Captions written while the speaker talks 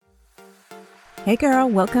Hey girl,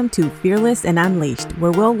 welcome to Fearless and Unleashed,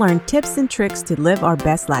 where we'll learn tips and tricks to live our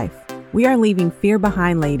best life. We are leaving fear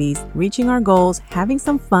behind, ladies, reaching our goals, having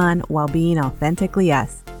some fun while being authentically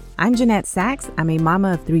us. I'm Jeanette Sachs. I'm a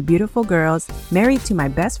mama of 3 beautiful girls, married to my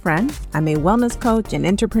best friend. I'm a wellness coach and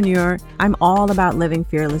entrepreneur. I'm all about living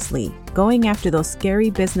fearlessly, going after those scary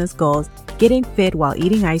business goals, getting fit while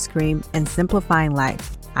eating ice cream, and simplifying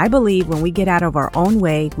life. I believe when we get out of our own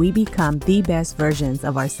way, we become the best versions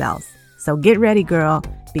of ourselves. So get ready, girl,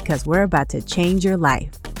 because we're about to change your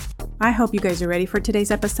life. I hope you guys are ready for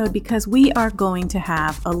today's episode because we are going to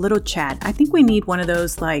have a little chat. I think we need one of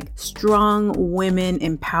those strong women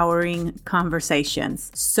empowering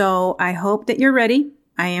conversations. So I hope that you're ready.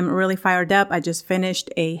 I am really fired up. I just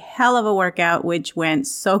finished a hell of a workout, which went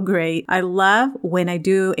so great. I love when I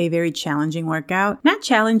do a very challenging workout. Not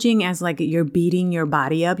challenging as you're beating your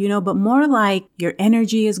body up, but more like your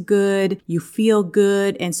energy is good, you feel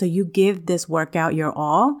good, and so you give this workout your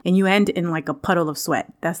all, and you end in a puddle of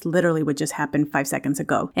sweat. That's literally what just happened 5 seconds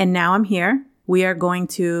ago. And now I'm here. We are going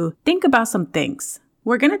to think about some things.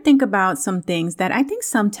 We're going to think about some things that I think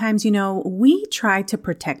sometimes, we try to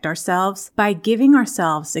protect ourselves by giving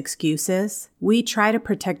ourselves excuses. We try to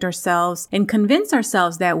protect ourselves and convince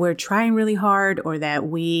ourselves that we're trying really hard or that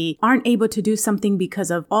we aren't able to do something because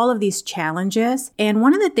of all of these challenges. And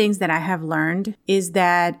one of the things that I have learned is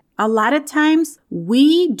that a lot of times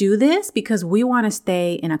we do this because we want to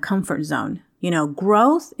stay in a comfort zone.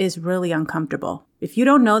 Growth is really uncomfortable. If you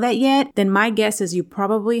don't know that yet, then my guess is you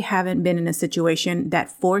probably haven't been in a situation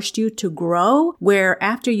that forced you to grow, where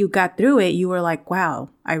after you got through it, you were like, wow,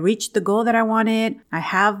 I reached the goal that I wanted. I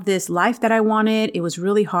have this life that I wanted. It was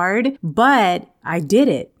really hard, but I did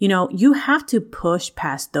it. You have to push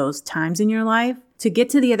past those times in your life to get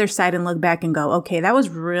to the other side and look back and go, okay, that was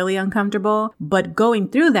really uncomfortable, but going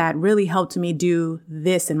through that really helped me do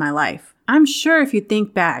this in my life. I'm sure if you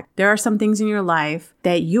think back, there are some things in your life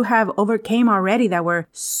that you have overcame already that were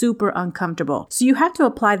super uncomfortable. So you have to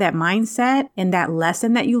apply that mindset and that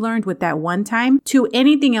lesson that you learned with that one time to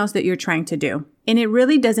anything else that you're trying to do. And it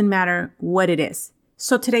really doesn't matter what it is.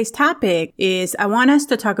 So today's topic is I want us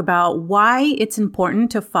to talk about why it's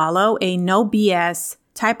important to follow a no BS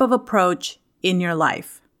type of approach in your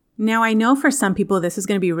life. Now, I know for some people, this is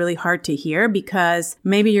going to be really hard to hear because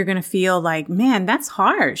maybe you're going to feel like, man, that's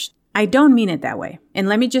harsh. I don't mean it that way. And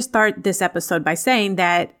let me just start this episode by saying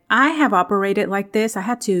that I have operated like this. I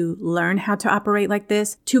had to learn how to operate like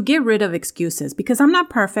this to get rid of excuses because I'm not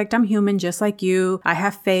perfect. I'm human just like you. I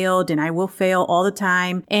have failed and I will fail all the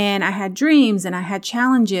time. And I had dreams and I had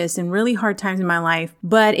challenges and really hard times in my life.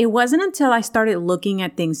 But it wasn't until I started looking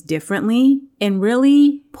at things differently and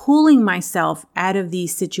really pulling myself out of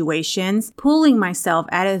these situations, pulling myself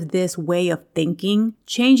out of this way of thinking,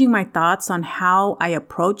 changing my thoughts on how I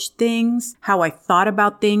approached things, how I thought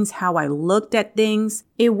about things, how I looked at things.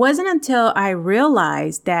 It wasn't until I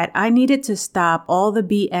realized that I needed to stop all the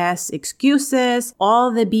BS excuses,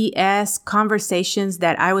 all the BS conversations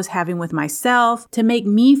that I was having with myself to make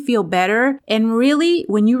me feel better. And really,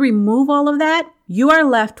 when you remove all of that, you are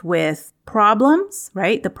left with problems,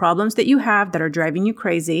 right? The problems that you have that are driving you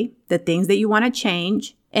crazy, the things that you want to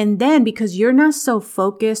change. And then because you're not so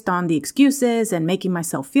focused on the excuses and making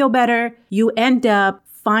myself feel better, you end up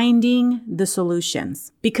finding the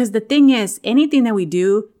solutions. Because the thing is, anything that we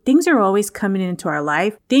do, things are always coming into our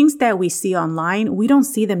life. Things that we see online, we don't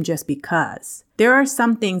see them just because. There are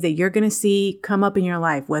some things that you're going to see come up in your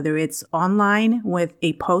life, whether it's online with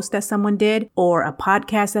a post that someone did or a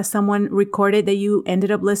podcast that someone recorded that you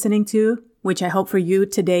ended up listening to, which I hope for you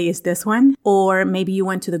today is this one. Or maybe you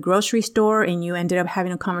went to the grocery store and you ended up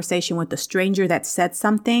having a conversation with a stranger that said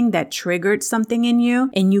something that triggered something in you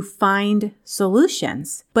and you find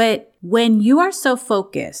solutions. But when you are so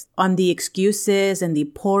focused on the excuses and the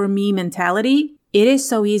poor me mentality, it is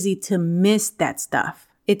so easy to miss that stuff.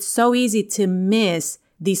 It's so easy to miss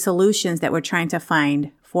the solutions that we're trying to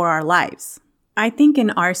find for our lives. I think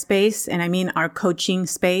in our space, and I mean our coaching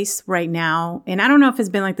space right now, and I don't know if it's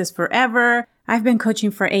been like this forever. I've been coaching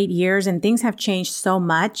for 8 years and things have changed so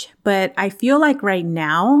much, but I feel like right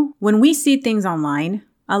now, when we see things online,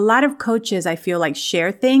 a lot of coaches, I feel like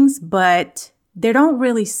share things, but they don't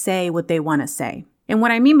really say what they want to say. And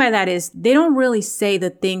what I mean by that is they don't really say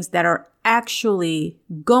the things that are actually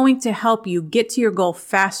going to help you get to your goal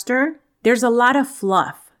faster. There's a lot of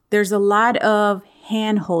fluff. There's a lot of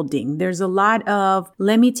hand holding. There's a lot of,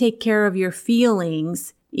 let me take care of your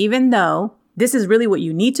feelings, even though this is really what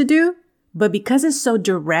you need to do. But because it's so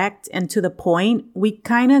direct and to the point, we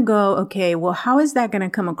kind of go, okay, well, how is that going to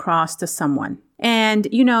come across to someone? And,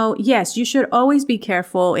 yes, you should always be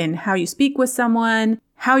careful in how you speak with someone,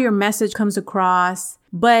 how your message comes across,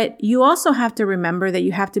 but you also have to remember that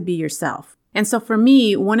you have to be yourself. And so for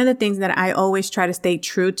me, one of the things that I always try to stay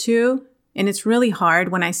true to, and it's really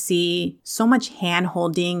hard when I see so much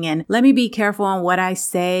hand-holding and let me be careful on what I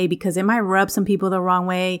say because it might rub some people the wrong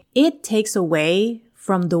way, it takes away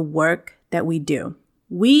from the work that we do.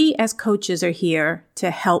 We as coaches are here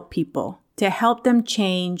to help people, to help them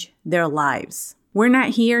change their lives. We're not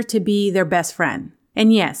here to be their best friend.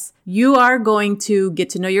 And yes, you are going to get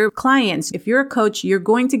to know your clients. If you're a coach, you're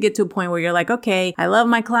going to get to a point where you're like, okay, I love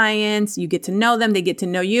my clients. You get to know them. They get to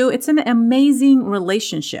know you. It's an amazing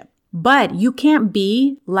relationship. But you can't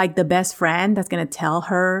be like the best friend that's going to tell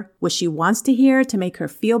her what she wants to hear to make her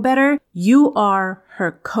feel better. You are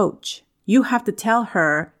her coach. You have to tell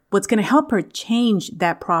her what's going to help her change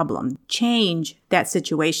that problem, change that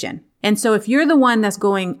situation. And so if you're the one that's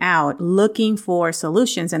going out looking for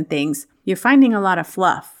solutions and things, you're finding a lot of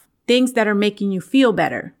fluff, things that are making you feel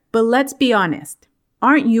better. But let's be honest.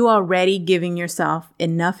 Aren't you already giving yourself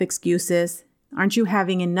enough excuses? Aren't you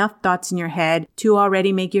having enough thoughts in your head to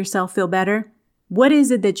already make yourself feel better? What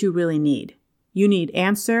is it that you really need? You need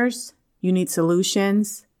answers. You need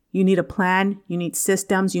solutions. You need a plan. You need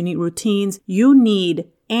systems. You need routines. You need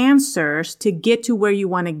answers to get to where you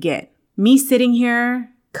want to get. Me sitting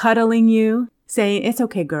here, cuddling you, saying, it's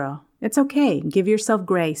okay, girl. It's okay. Give yourself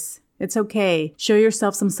grace. It's okay. Show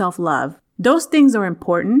yourself some self-love. Those things are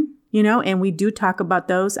important, and we do talk about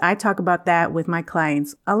those. I talk about that with my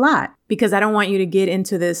clients a lot because I don't want you to get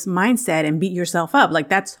into this mindset and beat yourself up. Like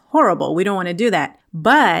that's horrible. We don't want to do that.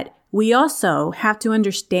 But we also have to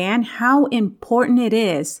understand how important it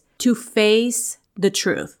is to face the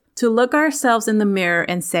truth, to look ourselves in the mirror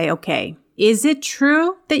and say, okay, is it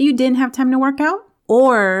true that you didn't have time to work out?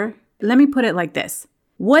 Or let me put it like this.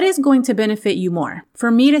 What is going to benefit you more?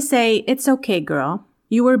 For me to say, it's okay, girl.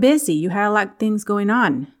 You were busy. You had a lot of things going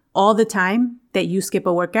on all the time that you skip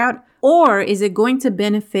a workout? Or is it going to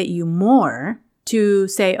benefit you more to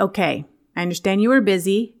say, okay, I understand you were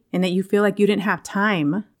busy and that you feel like you didn't have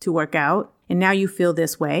time to work out and now you feel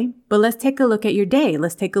this way. But let's take a look at your day.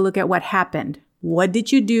 Let's take a look at what happened. What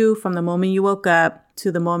did you do from the moment you woke up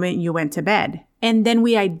to the moment you went to bed? And then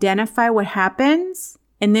we identify what happens.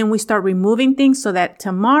 And then we start removing things so that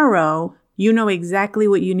tomorrow you know exactly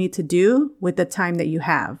what you need to do with the time that you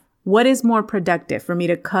have. What is more productive, for me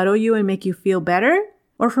to cuddle you and make you feel better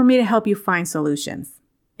or for me to help you find solutions?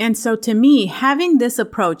 And so to me, having this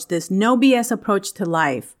approach, this no BS approach to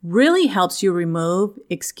life really helps you remove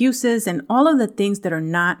excuses and all of the things that are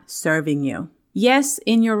not serving you. Yes,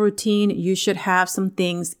 in your routine, you should have some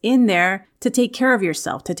things in there to take care of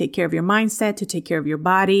yourself, to take care of your mindset, to take care of your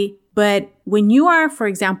body. But when you are, for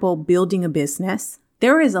example, building a business,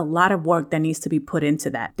 there is a lot of work that needs to be put into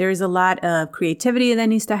that. There is a lot of creativity that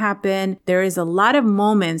needs to happen. There is a lot of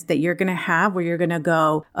moments that you're going to have where you're going to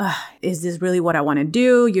go, is this really what I want to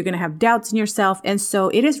do? You're going to have doubts in yourself. And so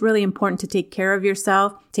it is really important to take care of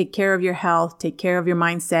yourself, take care of your health, take care of your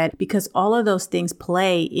mindset, because all of those things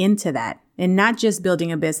play into that. And not just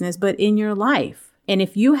building a business, but in your life. And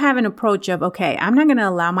if you have an approach of, okay, I'm not going to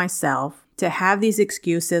allow myself to have these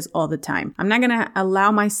excuses all the time. I'm not going to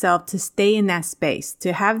allow myself to stay in that space,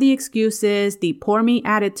 to have the excuses, the poor me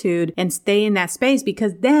attitude, and stay in that space,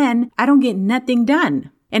 because then I don't get nothing done.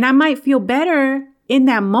 And I might feel better in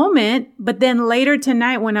that moment, but then later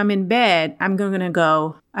tonight when I'm in bed, I'm going to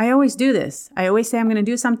go, I always do this. I always say I'm going to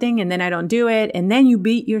do something and then I don't do it. And then you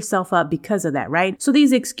beat yourself up because of that, right? So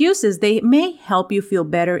these excuses, they may help you feel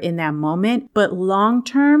better in that moment, but long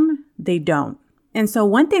term, they don't. And so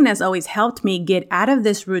one thing that's always helped me get out of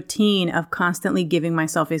this routine of constantly giving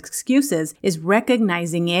myself excuses is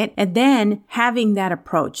recognizing it and then having that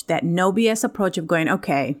approach, that no BS approach of going,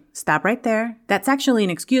 okay, stop right there. That's actually an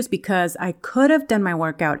excuse because I could have done my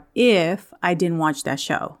workout if I didn't watch that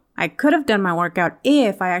show. I could have done my workout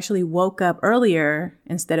if I actually woke up earlier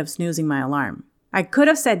instead of snoozing my alarm. I could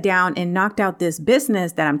have sat down and knocked out this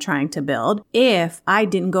business that I'm trying to build if I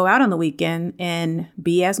didn't go out on the weekend and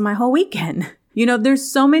BS my whole weekend. You know, there's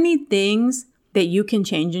so many things that you can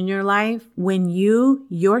change in your life when you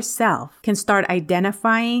yourself can start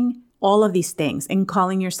identifying all of these things and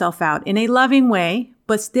calling yourself out in a loving way,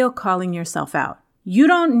 but still calling yourself out. You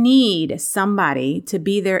don't need somebody to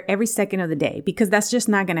be there every second of the day because that's just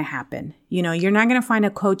not going to happen. You know, you're not going to find a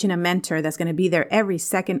coach and a mentor that's going to be there every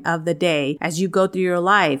second of the day as you go through your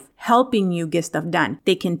life, helping you get stuff done.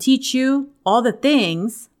 They can teach you all the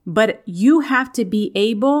things, but you have to be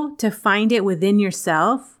able to find it within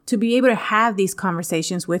yourself to be able to have these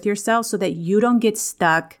conversations with yourself so that you don't get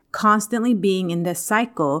stuck constantly being in this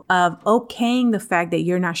cycle of okaying the fact that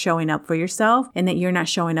you're not showing up for yourself and that you're not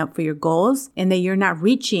showing up for your goals and that you're not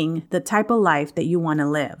reaching the type of life that you want to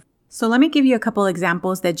live. So let me give you a couple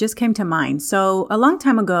examples that just came to mind. So a long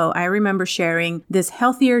time ago, I remember sharing this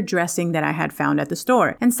healthier dressing that I had found at the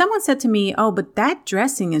store. And someone said to me, oh, but that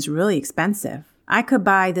dressing is really expensive. I could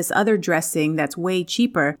buy this other dressing that's way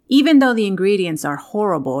cheaper, even though the ingredients are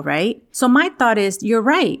horrible, right? So my thought is, you're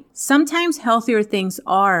right. Sometimes healthier things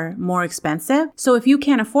are more expensive. So if you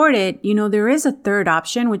can't afford it, there is a third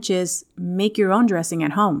option, which is make your own dressing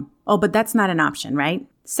at home. Oh, but that's not an option, right?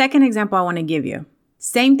 Second example I want to give you.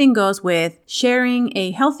 Same thing goes with sharing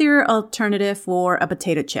a healthier alternative for a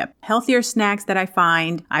potato chip. Healthier snacks that I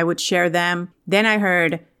find, I would share them. Then I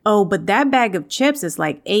heard, oh, but that bag of chips is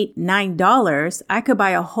like $8, $9. I could buy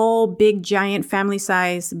a whole big giant family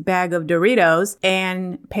size bag of Doritos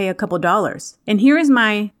and pay a couple dollars. And here is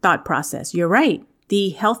my thought process. You're right. The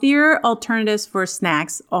healthier alternatives for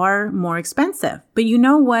snacks are more expensive. But you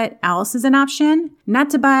know what else is an option? Not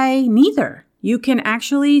to buy neither. You can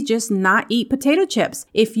actually just not eat potato chips.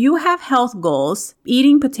 If you have health goals,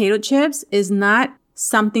 eating potato chips is not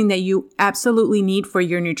something that you absolutely need for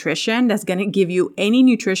your nutrition that's going to give you any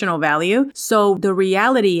nutritional value. So the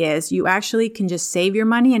reality is you actually can just save your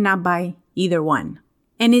money and not buy either one.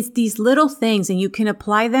 And it's these little things, and you can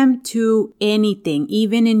apply them to anything,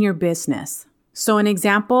 even in your business. So an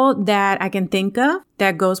example that I can think of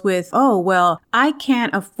that goes with, oh, well, I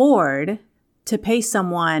can't afford to pay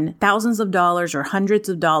someone thousands of dollars or hundreds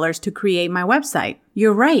of dollars to create my website.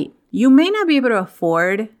 You're right. You may not be able to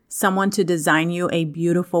afford someone to design you a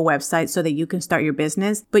beautiful website so that you can start your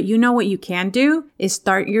business. But you know what you can do is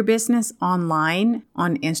start your business online,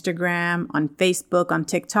 on Instagram, on Facebook, on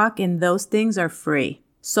TikTok, and those things are free.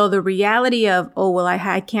 So the reality of, oh, well,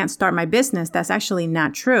 I can't start my business, that's actually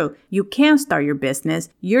not true. You can start your business.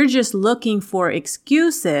 You're just looking for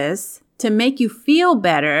excuses to make you feel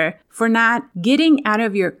better for not getting out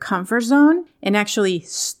of your comfort zone and actually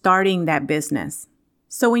starting that business.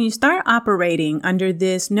 So when you start operating under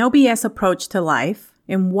this no BS approach to life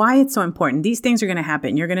and why it's so important, these things are going to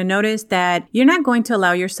happen. You're going to notice that you're not going to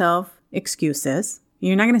allow yourself excuses.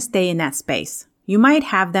 You're not going to stay in that space. You might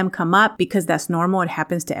have them come up because that's normal. It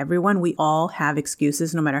happens to everyone. We all have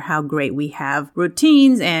excuses, no matter how great we have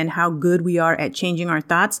routines and how good we are at changing our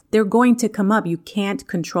thoughts. They're going to come up. You can't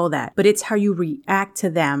control that. But it's how you react to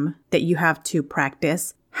them that you have to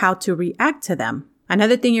practice how to react to them.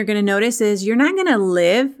 Another thing you're going to notice is you're not going to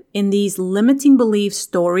live in these limiting belief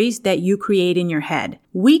stories that you create in your head.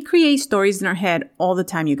 We create stories in our head all the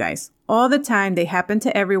time, you guys. All the time. They happen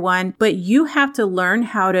to everyone, but you have to learn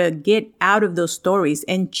how to get out of those stories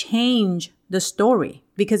and change the story.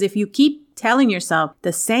 Because if you keep telling yourself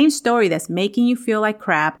the same story that's making you feel like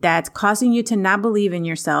crap, that's causing you to not believe in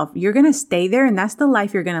yourself, you're going to stay there, and that's the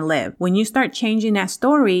life you're going to live. When you start changing that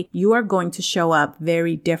story, you are going to show up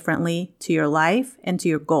very differently to your life and to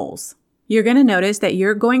your goals. You're going to notice that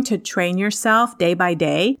you're going to train yourself day by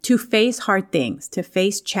day to face hard things, to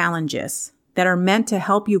face challenges that are meant to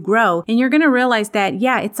help you grow. And you're going to realize that,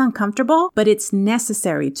 yeah, it's uncomfortable, but it's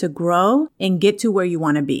necessary to grow and get to where you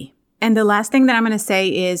want to be. And the last thing that I'm going to say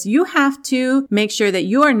is you have to make sure that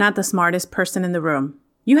you are not the smartest person in the room.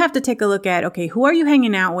 You have to take a look at, okay, who are you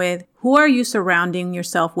hanging out with? Who are you surrounding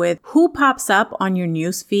yourself with? Who pops up on your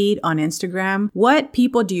news feed on Instagram? What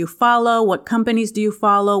people do you follow? What companies do you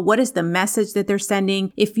follow? What is the message that they're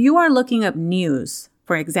sending? If you are looking up news,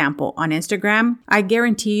 for example, on Instagram, I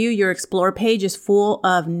guarantee you your Explore page is full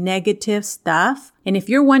of negative stuff. And if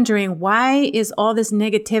you're wondering why is all this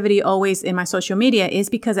negativity always in my social media, is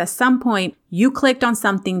because at some point you clicked on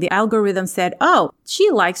something, the algorithm said, oh, she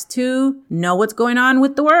likes to know what's going on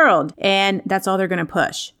with the world. And that's all they're going to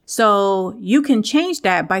push. So you can change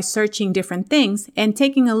that by searching different things and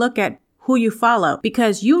taking a look at who you follow,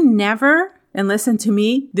 because you never, and listen to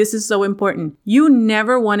me, this is so important. You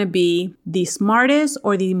never want to be the smartest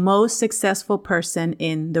or the most successful person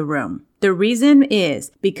in the room. The reason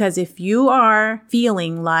is because if you are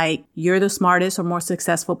feeling like you're the smartest or more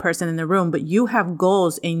successful person in the room, but you have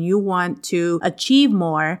goals and you want to achieve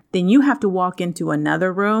more, then you have to walk into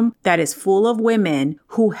another room that is full of women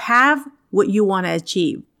who have what you want to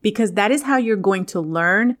achieve. Because that is how you're going to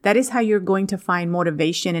learn. That is how you're going to find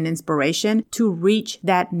motivation and inspiration to reach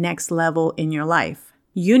that next level in your life.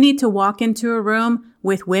 You need to walk into a room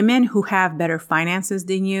with women who have better finances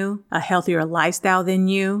than you, a healthier lifestyle than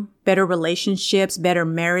you, better relationships, better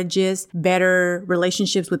marriages, better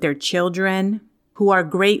relationships with their children. who are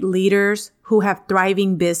great leaders, who have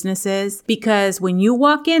thriving businesses, because when you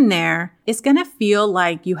walk in there, it's going to feel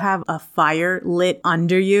like you have a fire lit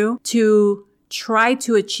under you to try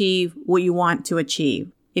to achieve what you want to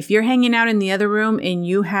achieve. If you're hanging out in the other room and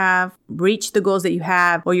you have reached the goals that you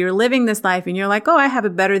have, or you're living this life and you're like, oh, I have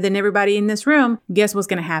it better than everybody in this room, guess what's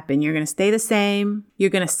going to happen? You're going to stay the same. You're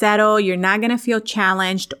going to settle. You're not going to feel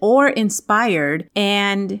challenged or inspired.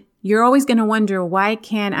 And you're always going to wonder, why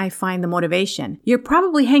can't I find the motivation? You're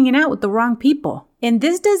probably hanging out with the wrong people. And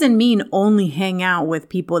this doesn't mean only hang out with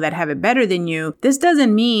people that have it better than you. This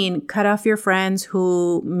doesn't mean cut off your friends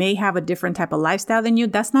who may have a different type of lifestyle than you.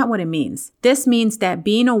 That's not what it means. This means that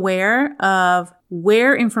being aware of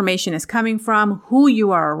where information is coming from, who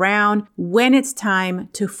you are around, when it's time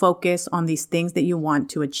to focus on these things that you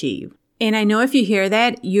want to achieve. And I know if you hear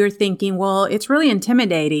that, you're thinking, well, it's really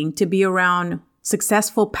intimidating to be around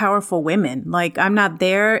successful, powerful women. Like, I'm not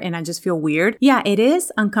there and I just feel weird. Yeah, it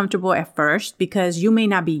is uncomfortable at first because you may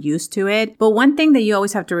not be used to it. But one thing that you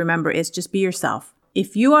always have to remember is just be yourself.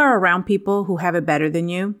 If you are around people who have it better than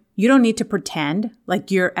you, you don't need to pretend like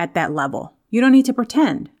you're at that level. You don't need to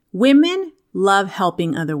pretend. Women love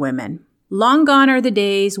helping other women. Long gone are the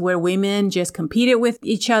days where women just competed with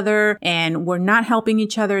each other and were not helping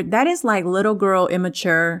each other. That is like little girl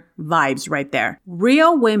immature vibes right there.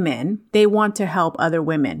 Real women, they want to help other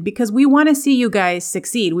women because we want to see you guys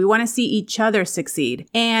succeed. We want to see each other succeed.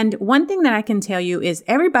 And one thing that I can tell you is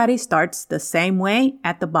everybody starts the same way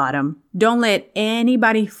at the bottom. Don't let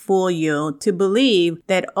anybody fool you to believe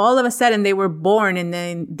that all of a sudden they were born and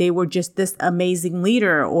then they were just this amazing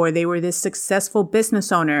leader or they were this successful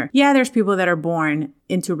business owner. Yeah, there's people that are born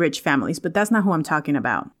into rich families, but that's not who I'm talking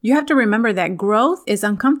about. You have to remember that growth is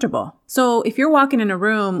uncomfortable. So if you're walking in a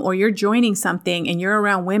room or you're joining something and you're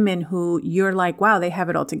around women who you're like, wow, they have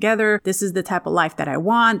it all together. This is the type of life that I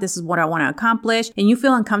want. This is what I want to accomplish. And you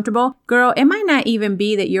feel uncomfortable. Girl, it might not even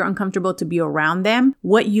be that you're uncomfortable to be around them.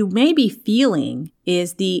 What you may be feeling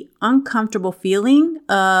is the uncomfortable feeling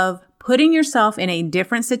of putting yourself in a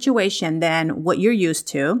different situation than what you're used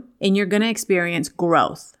to, and you're going to experience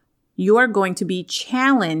growth. You are going to be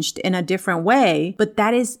challenged in a different way, but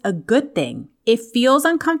that is a good thing. It feels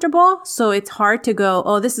uncomfortable, so it's hard to go,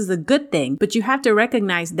 oh, this is a good thing. But you have to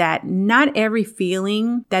recognize that not every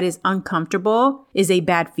feeling that is uncomfortable is a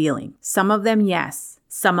bad feeling. Some of them, yes.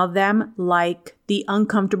 Some of them, like the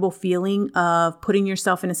uncomfortable feeling of putting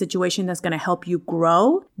yourself in a situation that's going to help you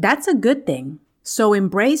grow, that's a good thing. So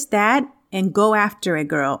embrace that and go after it,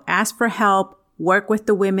 girl. Ask for help. Work with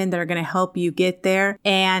the women that are going to help you get there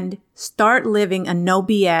and start living a no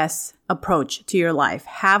BS approach to your life.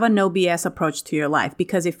 Have a no BS approach to your life,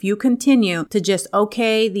 because if you continue to just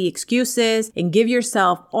okay the excuses and give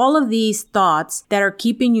yourself all of these thoughts that are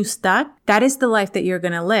keeping you stuck, that is the life that you're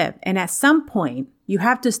going to live. And at some point, you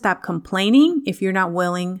have to stop complaining if you're not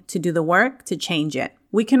willing to do the work to change it.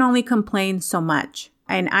 We can only complain so much.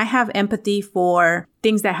 And I have empathy for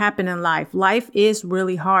things that happen in life. Life is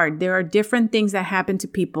really hard. There are different things that happen to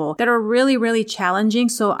people that are really, really challenging.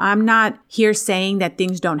 So I'm not here saying that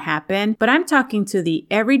things don't happen, but I'm talking to the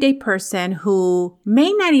everyday person who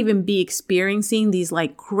may not even be experiencing these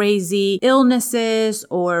like crazy illnesses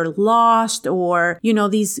or lost or,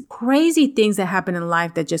 these crazy things that happen in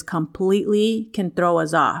life that just completely can throw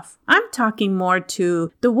us off. I'm talking more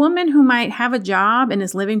to the woman who might have a job and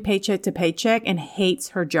is living paycheck to paycheck and hates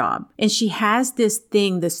her job. And she has this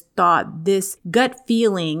thing, this thought, this gut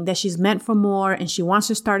feeling that she's meant for more and she wants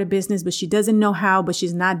to start a business, but she doesn't know how, but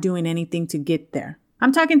she's not doing anything to get there.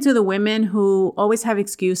 I'm talking to the women who always have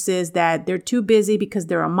excuses that they're too busy because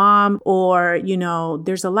they're a mom or,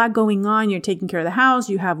 there's a lot going on. You're taking care of the house,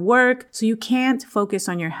 you have work, so you can't focus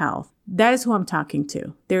on your health. That is who I'm talking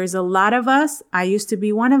to. There is a lot of us. I used to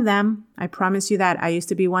be one of them. I promise you that. I used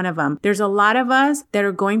to be one of them. There's a lot of us that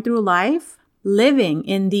are going through life living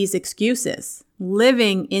in these excuses,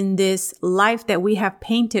 living in this life that we have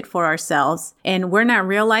painted for ourselves. And we're not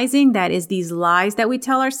realizing that it's these lies that we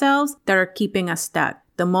tell ourselves that are keeping us stuck.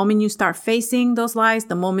 The moment you start facing those lies,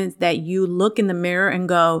 the moment that you look in the mirror and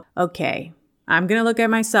go, okay, I'm going to look at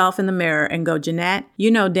myself in the mirror and go, Jeanette,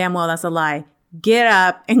 you know damn well that's a lie. Get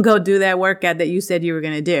up and go do that workout that you said you were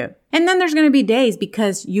going to do. And then there's going to be days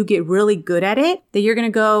because you get really good at it that you're going to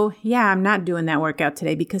go, yeah, I'm not doing that workout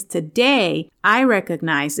today because today I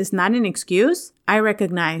recognize it's not an excuse. I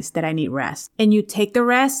recognize that I need rest. And you take the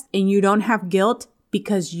rest and you don't have guilt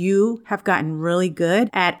because you have gotten really good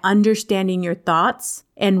at understanding your thoughts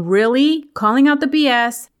and really calling out the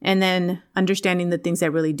BS and then understanding the things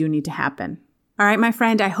that really do need to happen. All right, my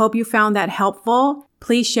friend, I hope you found that helpful.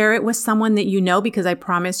 Please share it with someone that you know because I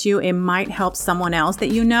promise you it might help someone else that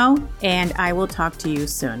you know, and I will talk to you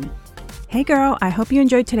soon. Hey girl, I hope you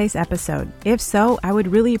enjoyed today's episode. If so, I would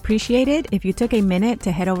really appreciate it if you took a minute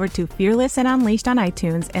to head over to Fearless and Unleashed on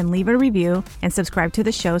iTunes and leave a review and subscribe to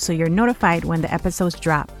the show so you're notified when the episodes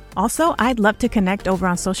drop. Also, I'd love to connect over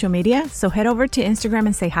on social media, so head over to Instagram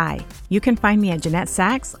and say hi. You can find me at Jeanette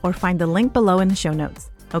Sachs or find the link below in the show notes.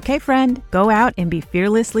 Okay, friend, go out and be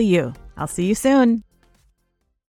fearlessly you. I'll see you soon.